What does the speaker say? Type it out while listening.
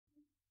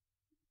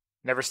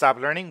Never Stop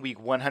Learning, week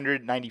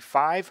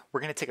 195. We're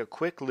going to take a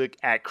quick look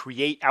at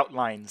Create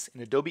Outlines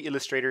in Adobe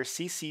Illustrator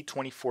CC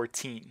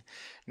 2014.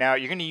 Now,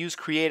 you're going to use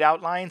Create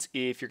Outlines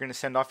if you're going to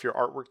send off your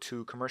artwork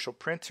to commercial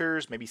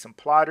printers, maybe some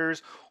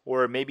plotters,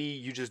 or maybe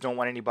you just don't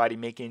want anybody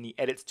making any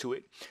edits to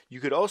it. You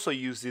could also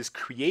use this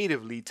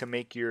creatively to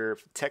make your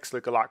text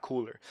look a lot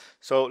cooler.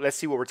 So let's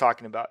see what we're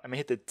talking about. I'm going to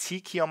hit the T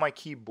key on my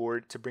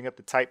keyboard to bring up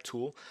the Type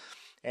tool,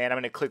 and I'm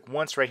going to click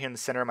once right here in the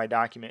center of my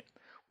document.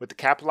 With the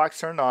cap lock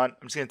turned on,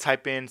 I'm just going to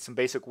type in some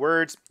basic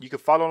words. You can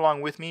follow along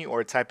with me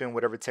or type in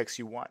whatever text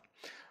you want.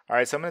 All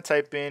right, so I'm going to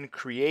type in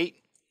create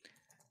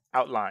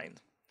outline.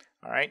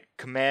 All right,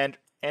 command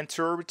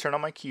enter or return on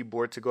my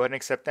keyboard to go ahead and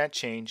accept that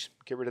change.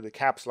 Get rid of the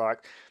caps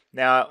lock.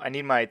 Now I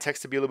need my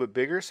text to be a little bit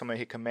bigger, so I'm going to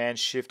hit command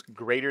shift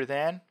greater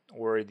than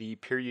or the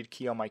period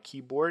key on my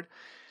keyboard.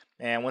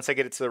 And once I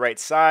get it to the right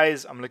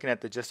size, I'm looking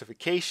at the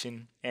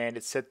justification and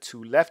it's set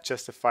to left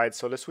justified.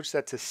 So let's switch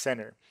that to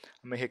center.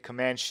 I'm gonna hit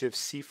Command Shift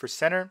C for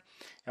center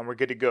and we're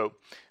good to go.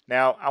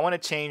 Now I wanna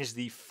change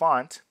the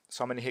font.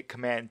 So I'm gonna hit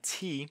Command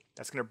T.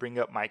 That's gonna bring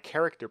up my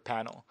character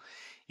panel.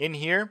 In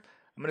here,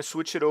 I'm gonna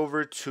switch it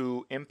over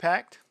to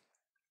Impact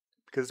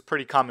because it's a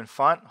pretty common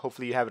font.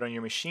 Hopefully you have it on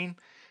your machine.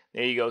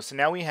 There you go. So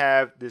now we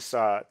have this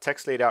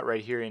text laid out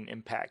right here in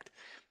Impact.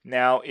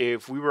 Now,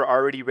 if we were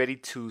already ready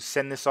to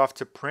send this off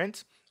to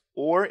print,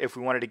 or if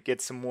we wanted to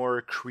get some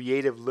more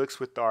creative looks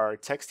with our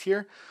text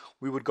here,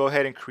 we would go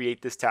ahead and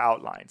create this to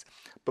outlines.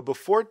 But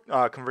before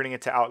converting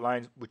it to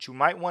outlines, what you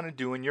might want to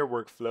do in your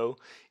workflow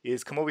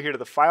is come over here to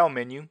the File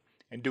menu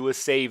and do a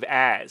Save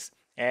As.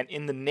 And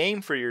in the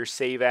name for your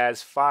Save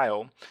As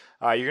file,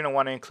 you're going to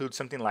want to include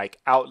something like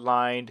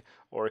outlined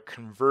or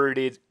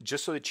converted,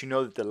 just so that you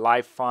know that the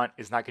live font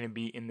is not going to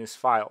be in this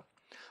file.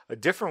 A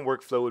different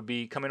workflow would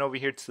be coming over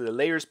here to the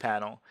Layers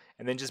panel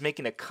and then just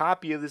making a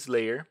copy of this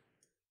layer.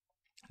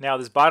 Now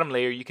this bottom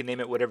layer, you can name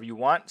it whatever you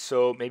want.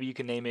 So maybe you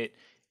can name it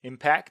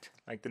Impact,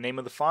 like the name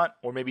of the font,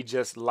 or maybe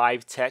just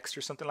Live Text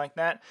or something like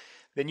that.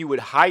 Then you would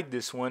hide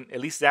this one. At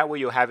least that way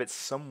you'll have it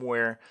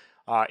somewhere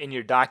in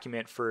your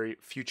document for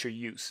future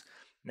use.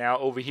 Now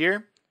over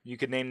here, you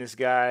could name this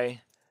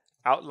guy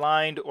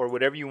Outlined or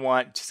whatever you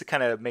want, just to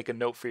kind of make a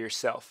note for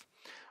yourself.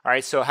 All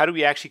right, so how do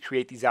we actually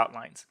create these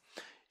outlines?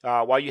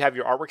 While you have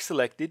your artwork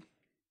selected,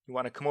 you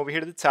want to come over here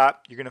to the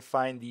top. You're going to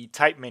find the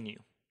Type menu.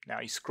 Now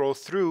you scroll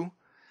through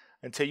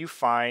until you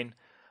find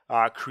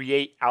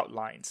Create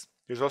Outlines.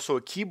 There's also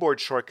a keyboard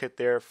shortcut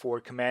there for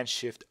Command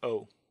Shift O.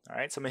 All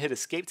right, so I'm gonna hit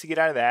Escape to get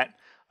out of that.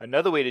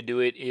 Another way to do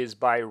it is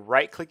by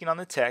right-clicking on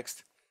the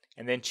text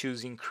and then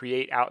choosing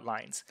Create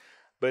Outlines.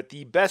 But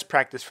the best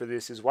practice for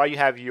this is while you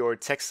have your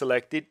text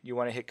selected, you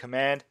want to hit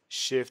Command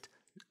Shift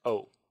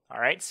O.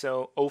 All right,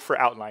 so O for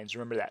outlines.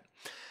 Remember that.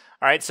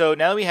 All right, so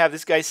now that we have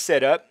this guy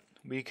set up,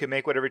 we can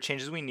make whatever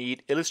changes we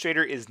need.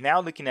 Illustrator is now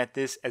looking at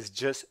this as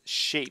just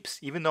shapes.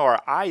 Even though our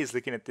eye is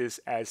looking at this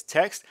as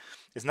text,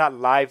 it's not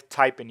live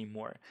type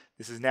anymore.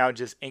 This is now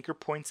just anchor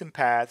points and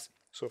paths.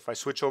 So if I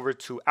switch over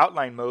to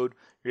outline mode,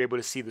 you're able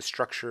to see the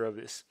structure of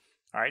this.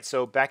 All right,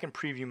 so back in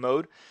preview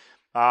mode,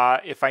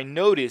 if I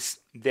notice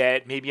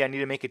that maybe I need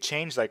to make a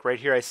change, like right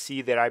here I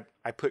see that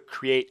I put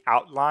create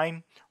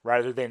outline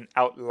rather than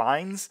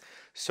outlines.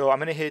 So I'm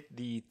going to hit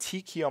the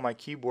T key on my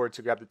keyboard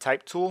to grab the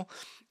Type tool.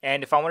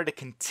 And if I wanted to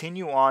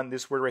continue on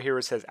this word right here where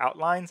it says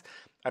outlines,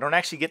 I don't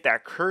actually get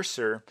that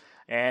cursor,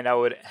 and I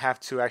would have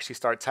to actually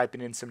start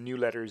typing in some new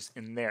letters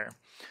in there.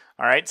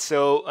 All right,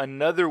 so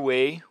another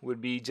way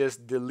would be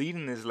just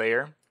deleting this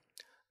layer,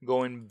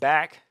 going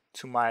back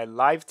to my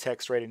live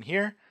text right in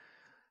here,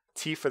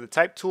 T for the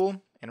Type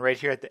tool, and right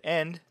here at the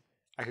end,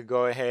 I could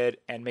go ahead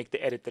and make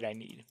the edit that I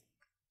need.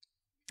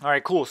 All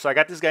right, cool. So I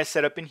got this guy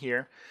set up in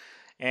here.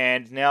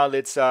 And now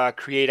let's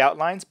create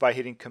outlines by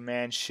hitting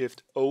Command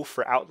Shift O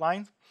for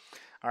outline.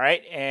 All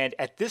right, and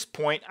at this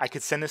point, I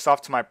could send this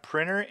off to my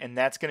printer, and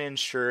that's going to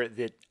ensure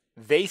that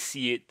they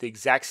see it the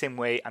exact same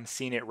way I'm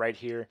seeing it right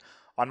here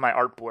on my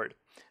artboard.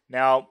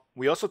 Now,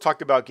 we also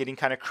talked about getting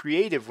kind of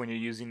creative when you're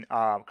using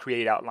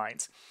Create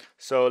Outlines.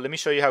 So let me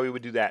show you how we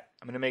would do that.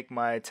 I'm going to make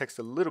my text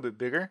a little bit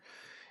bigger.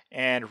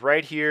 And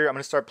right here, I'm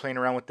going to start playing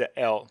around with the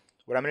L.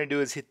 What I'm going to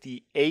do is hit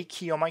the A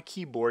key on my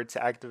keyboard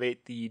to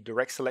activate the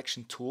direct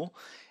selection tool,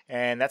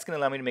 and that's going to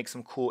allow me to make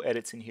some cool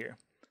edits in here.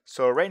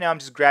 So right now I'm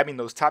just grabbing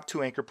those top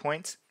two anchor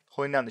points,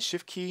 holding down the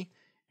Shift key,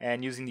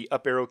 and using the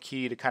up arrow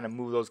key to kind of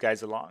move those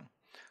guys along.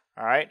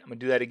 All right, I'm going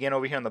to do that again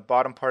over here on the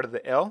bottom part of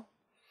the L.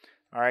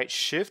 All right,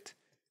 Shift,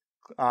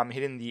 I'm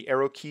hitting the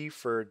arrow key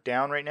for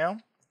down right now.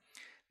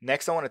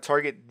 Next I want to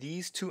target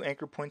these two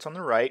anchor points on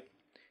the right.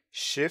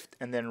 Shift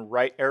and then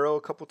right arrow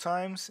a couple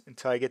times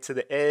until I get to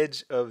the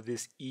edge of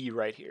this E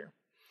right here.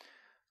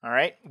 All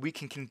right, we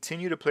can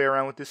continue to play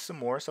around with this some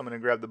more. So I'm going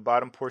to grab the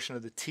bottom portion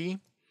of the T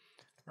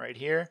right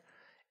here.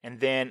 And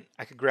then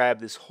I could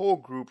grab this whole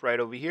group right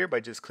over here by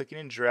just clicking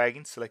and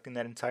dragging, selecting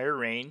that entire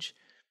range.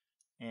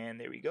 And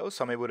there we go.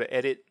 So I'm able to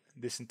edit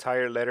this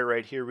entire letter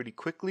right here really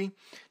quickly.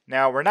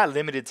 Now we're not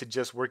limited to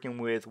just working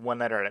with one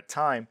letter at a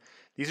time.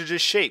 These are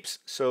just shapes.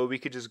 So we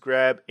could just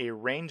grab a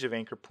range of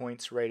anchor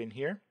points right in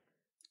here.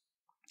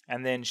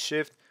 And then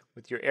Shift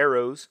with your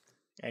arrows,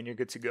 and you're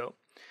good to go.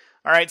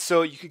 All right,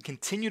 so you can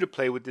continue to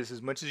play with this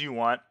as much as you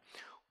want.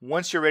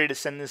 Once you're ready to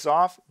send this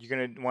off, you're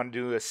going to want to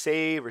do a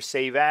save or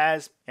save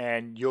as,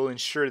 and you'll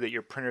ensure that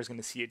your printer is going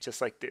to see it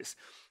just like this.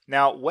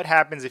 Now, what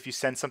happens if you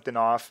send something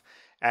off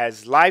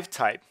as live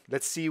type?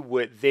 Let's see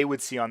what they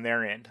would see on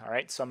their end. All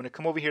right, so I'm going to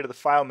come over here to the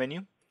File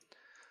menu,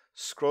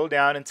 scroll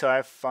down until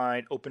I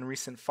find Open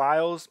Recent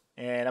Files,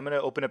 and I'm going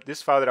to open up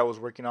this file that I was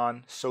working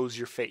on, Sews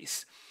Your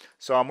Face.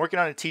 So I'm working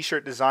on a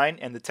t-shirt design,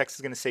 and the text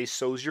is going to say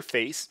Sews Your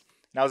Face.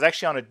 Now, I was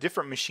actually on a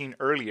different machine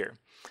earlier.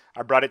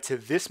 I brought it to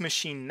this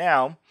machine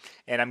now,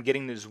 and I'm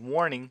getting this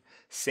warning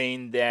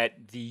saying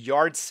that the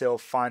yard sale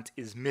font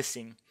is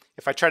missing.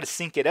 If I try to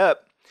sync it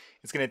up,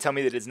 it's going to tell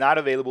me that it's not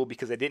available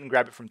because I didn't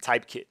grab it from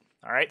Typekit.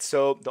 All right,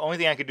 so the only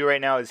thing I could do right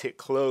now is hit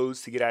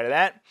close to get out of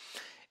that.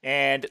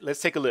 And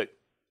let's take a look.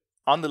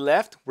 On the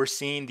left, we're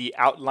seeing the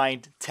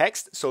outlined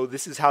text. So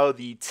this is how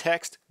the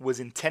text was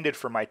intended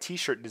for my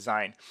t-shirt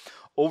design.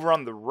 Over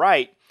on the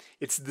right,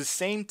 it's the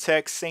same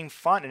text, same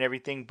font and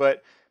everything,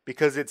 but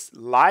because it's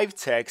live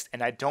text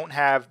and I don't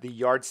have the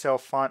yard sale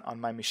font on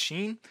my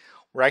machine,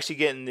 we're actually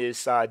getting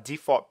this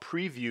default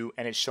preview,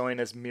 and it's showing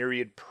us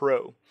Myriad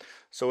Pro.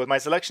 So with my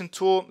selection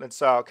tool, let's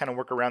kind of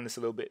work around this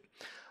a little bit.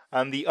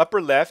 On the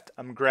upper left,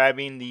 I'm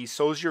grabbing the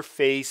Sews Your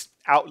Face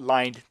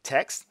outlined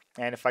text.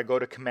 And if I go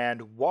to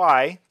Command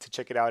Y to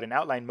check it out in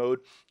outline mode,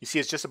 you see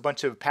it's just a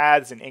bunch of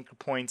paths and anchor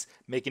points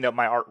making up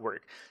my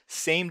artwork.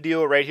 Same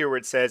deal right here where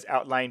it says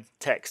outline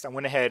text. I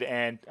went ahead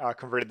and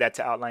converted that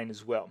to outline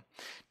as well.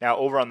 Now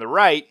over on the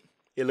right,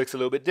 it looks a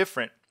little bit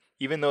different,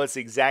 even though it's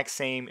the exact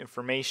same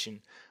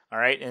information. All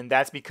right, and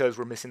that's because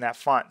we're missing that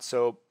font.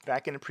 So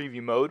back in the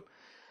preview mode,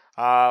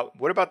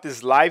 what about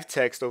this live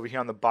text over here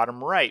on the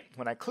bottom right?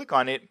 When I click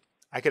on it,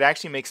 I could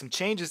actually make some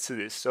changes to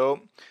this.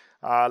 So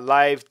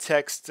live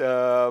text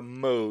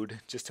mode,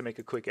 just to make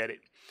a quick edit.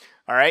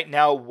 All right,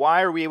 now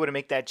why are we able to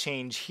make that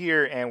change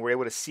here and we're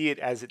able to see it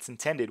as it's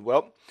intended?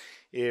 Well,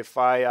 if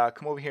I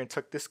come over here and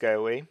tuck this guy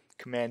away,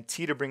 Command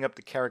T to bring up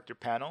the character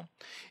panel,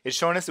 it's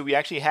showing us that we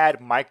actually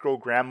had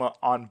microgramma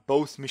on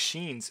both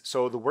machines.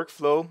 So the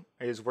workflow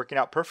is working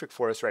out perfect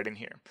for us right in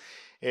here.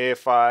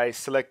 If I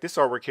select this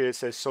artwork here, it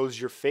says Sews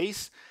Your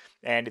Face,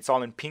 and it's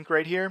all in pink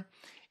right here.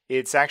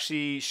 It's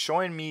actually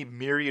showing me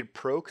Myriad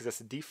Pro because that's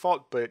the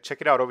default, but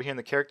check it out over here in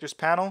the characters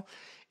panel.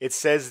 It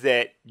says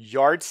that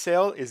yard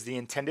sale is the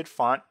intended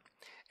font,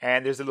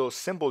 and there's a little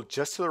symbol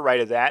just to the right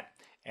of that,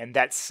 and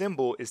that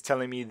symbol is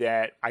telling me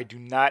that I do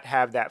not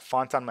have that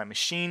font on my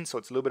machine, so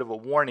it's a little bit of a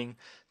warning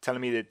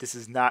telling me that this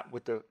is not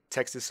what the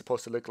text is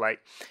supposed to look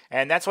like.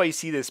 And that's why you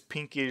see this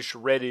pinkish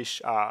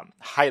reddish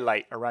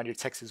highlight around your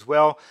text as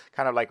well,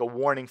 kind of like a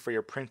warning for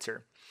your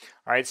printer.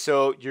 All right,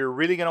 so you're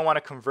really going to want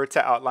to convert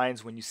to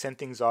outlines when you send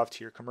things off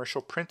to your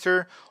commercial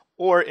printer,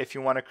 or if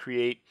you want to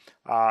create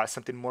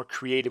something more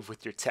creative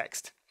with your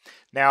text.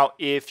 Now,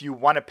 if you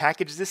want to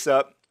package this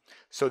up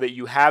so that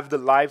you have the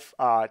live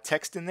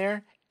text in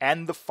there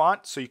and the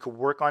font so you could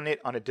work on it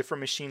on a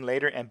different machine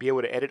later and be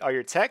able to edit all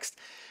your text,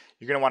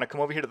 you're going to want to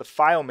come over here to the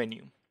File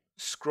menu.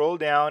 Scroll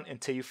down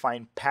until you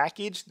find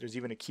Package. There's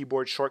even a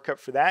keyboard shortcut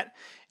for that.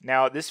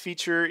 Now, this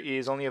feature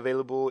is only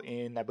available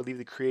in, I believe,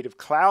 the Creative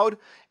Cloud,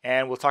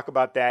 and we'll talk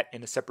about that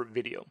in a separate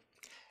video.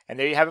 And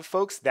there you have it,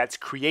 folks. That's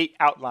Create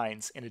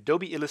Outlines in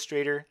Adobe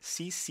Illustrator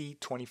CC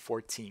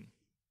 2014.